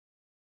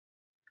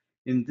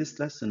In this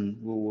lesson,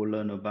 we will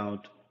learn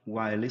about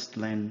wireless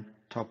LAN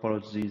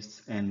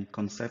topologies and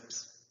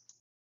concepts.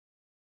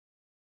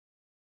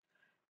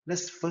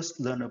 Let's first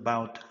learn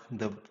about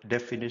the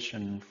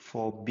definition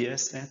for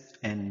BSS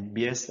and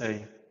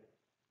BSA.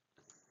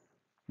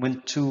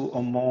 When two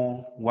or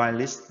more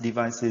wireless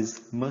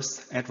devices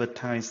must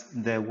advertise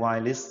their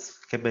wireless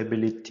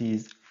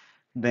capabilities,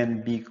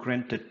 then be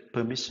granted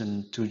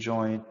permission to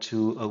join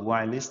to a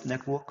wireless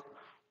network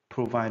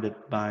provided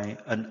by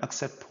an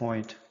access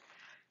point.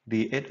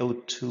 The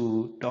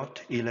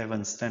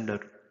 802.11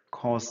 standard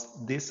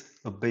calls this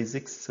a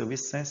basic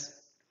services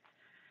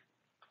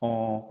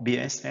or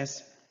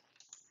BSS.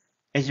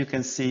 As you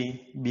can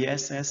see,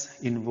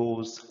 BSS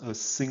involves a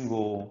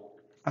single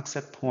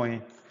access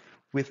point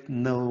with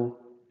no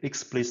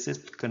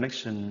explicit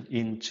connection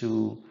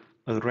into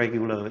a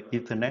regular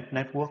Ethernet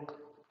network,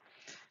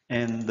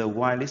 and the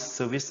wireless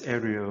service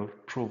area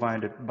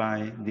provided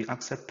by the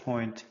access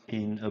point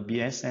in a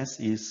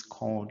BSS is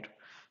called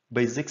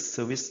Basic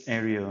Service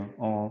Area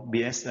or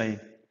BSA.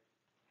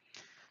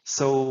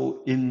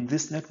 So in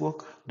this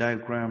network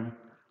diagram,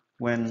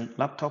 when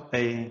laptop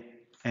A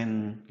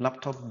and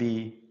laptop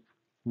B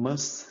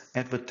must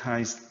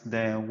advertise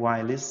their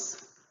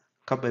wireless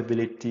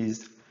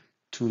capabilities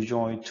to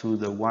join to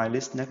the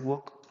wireless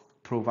network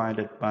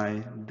provided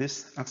by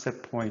this access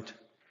point.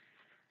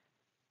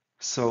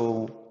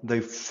 So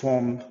they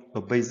form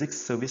a basic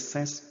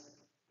services,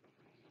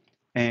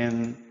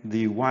 and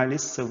the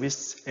wireless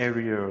service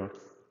area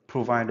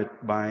provided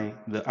by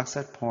the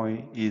access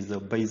point is a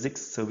basic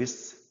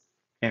service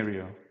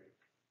area.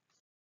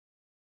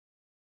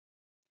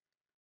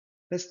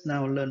 Let's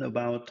now learn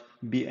about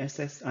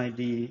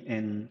BSSID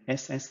and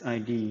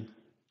SSID.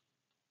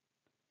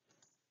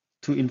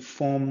 To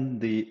inform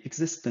the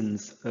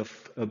existence of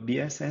a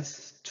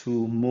BSS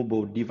to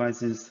mobile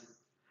devices,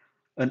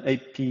 an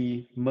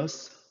AP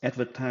must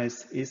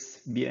advertise its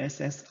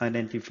BSS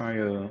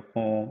identifier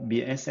or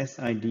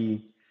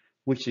BSSID,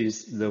 which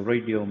is the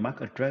radio MAC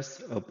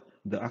address of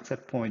the access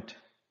point.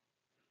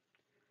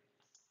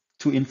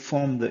 To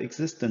inform the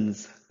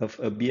existence of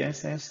a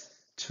BSS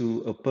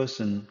to a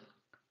person,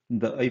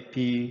 the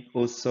AP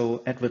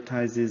also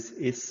advertises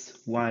its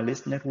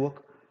wireless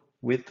network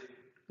with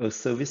a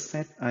service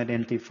set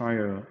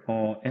identifier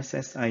or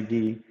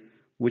SSID,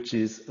 which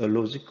is a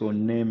logical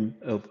name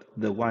of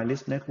the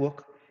wireless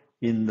network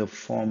in the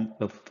form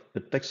of a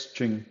text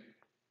string.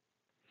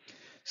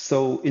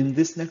 So in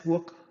this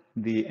network,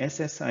 the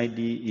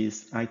SSID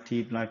is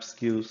IT life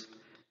skills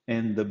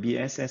and the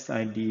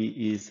BSSID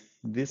is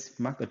this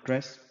MAC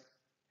address.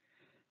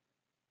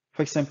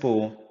 For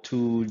example,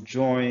 to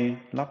join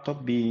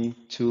laptop B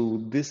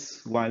to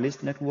this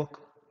wireless network,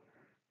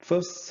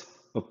 first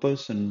a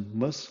person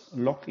must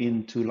log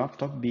into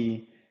laptop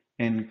B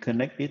and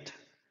connect it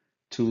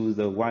to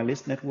the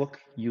wireless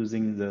network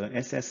using the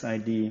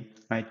SSID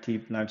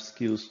IT Life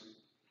Skills.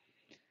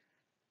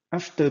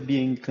 After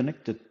being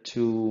connected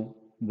to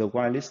the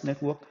wireless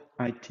network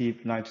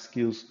IT Life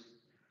Skills,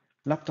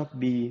 laptop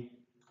B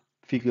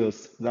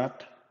figures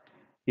that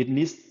it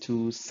needs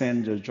to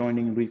send the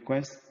joining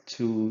request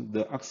to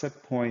the access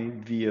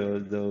point via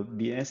the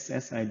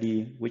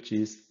BSSID, which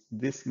is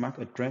this MAC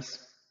address.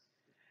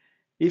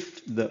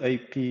 If the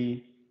AP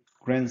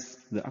grants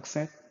the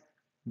access,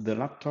 the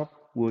laptop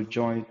will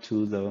join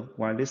to the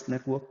wireless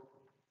network.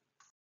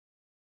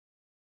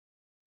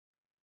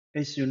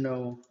 As you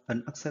know,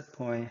 an access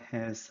point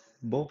has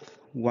both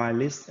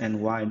wireless and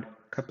wired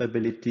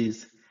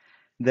capabilities.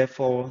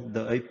 Therefore,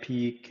 the AP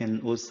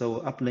can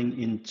also uplink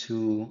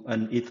into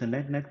an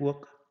Ethernet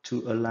network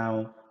to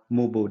allow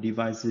mobile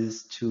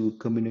devices to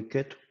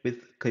communicate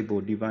with cable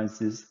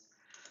devices.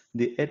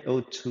 The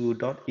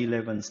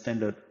 802.11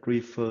 standard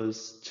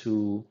refers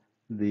to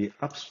the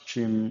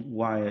upstream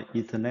wire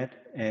Ethernet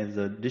as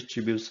a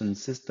distribution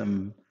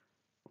system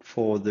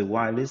for the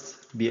wireless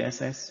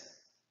BSS.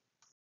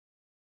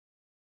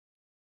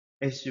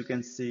 As you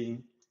can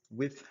see,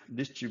 with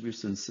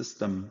distribution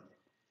system,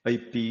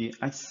 AP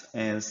acts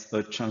as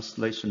a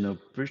translational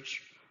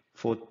bridge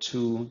for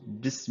two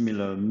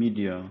dissimilar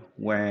media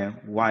where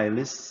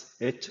wireless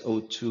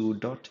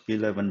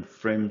 802.11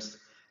 frames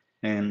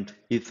and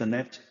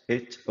Ethernet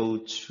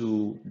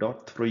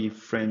 802.3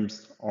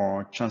 frames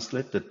are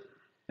translated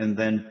and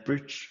then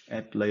bridged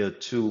at layer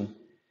 2.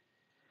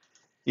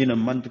 In a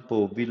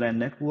multiple VLAN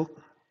network,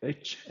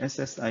 each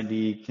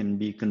SSID can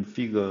be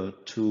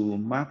configured to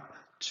map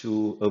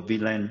to a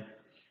VLAN.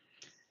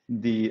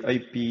 The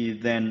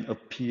AP then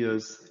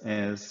appears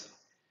as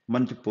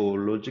multiple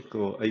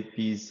logical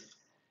APs,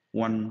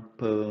 one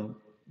per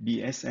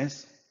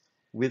BSS,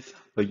 with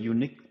a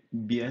unique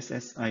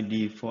BSS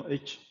ID for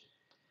each.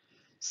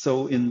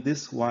 So in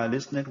this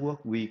wireless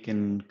network, we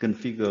can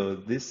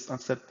configure this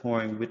access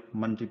point with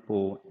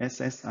multiple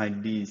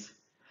SSIDs.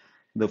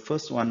 The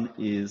first one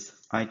is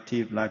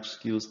IT Life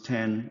Skills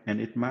 10,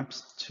 and it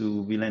maps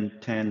to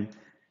VLAN 10,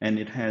 and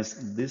it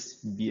has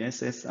this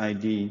BSS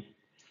ID.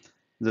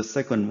 The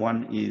second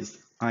one is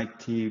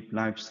IT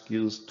Life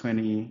Skills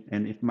 20,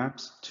 and it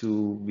maps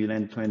to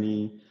VLAN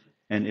 20,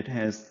 and it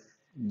has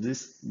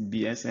this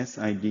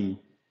BSS ID.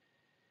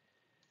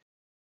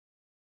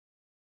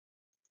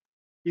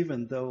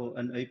 Even though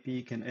an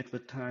IP can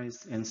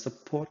advertise and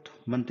support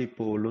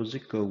multiple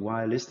logical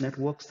wireless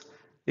networks,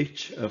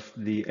 each of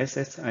the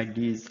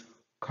SSIDs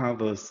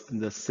covers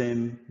the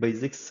same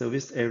basic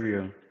service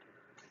area.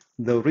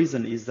 The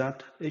reason is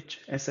that each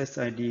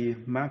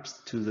SSID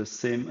maps to the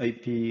same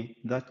IP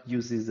that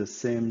uses the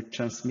same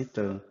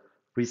transmitter,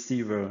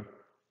 receiver,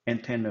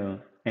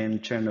 antenna,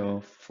 and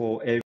channel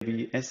for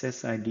every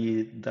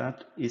SSID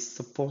that is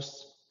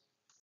supposed.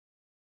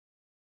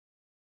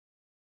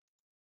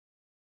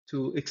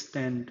 To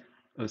extend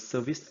a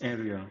service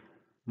area,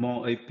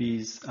 more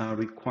IPs are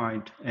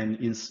required and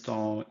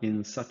installed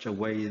in such a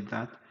way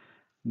that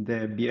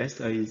their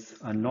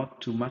BSAs are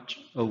not too much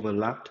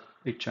overlapped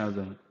each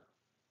other.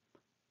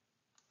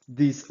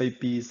 These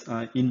IPs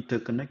are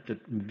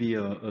interconnected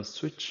via a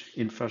switch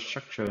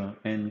infrastructure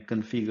and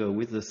configured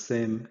with the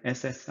same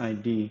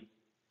SSID.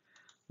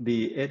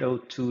 The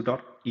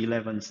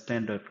 802.11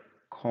 standard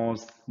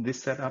calls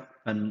this setup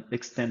an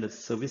extended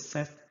service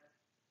set.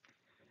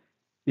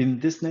 In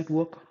this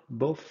network,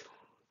 both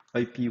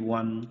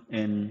IP1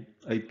 and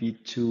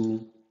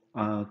IP2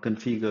 are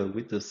configured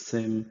with the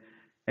same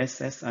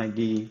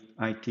SSID,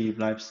 IT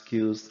life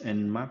skills,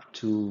 and map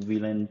to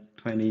VLAN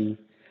 20.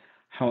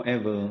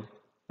 However,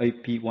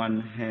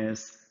 IP1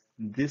 has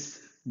this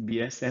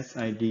BSS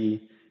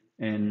ID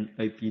and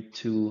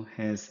IP2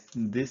 has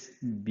this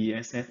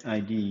BSS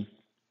ID.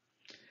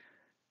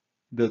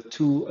 The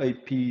two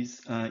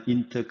IPs are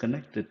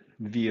interconnected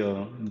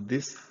via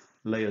this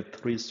layer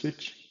 3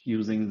 switch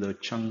using the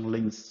chunk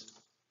links.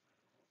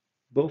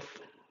 Both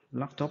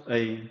laptop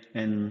A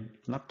and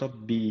laptop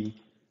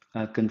B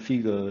are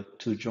configured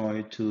to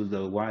join to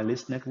the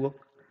wireless network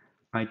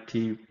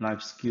IT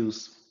life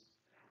skills.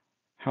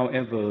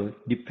 However,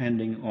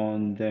 depending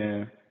on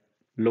their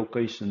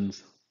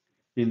locations,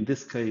 in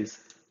this case,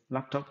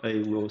 laptop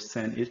A will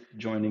send its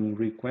joining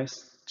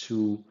request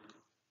to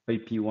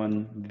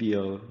IP1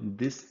 via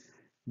this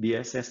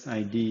BSS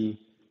ID.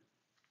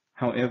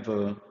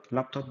 However,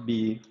 laptop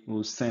B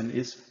will send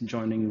its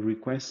joining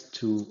request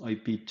to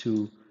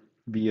IP2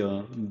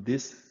 via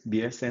this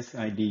BSS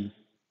ID.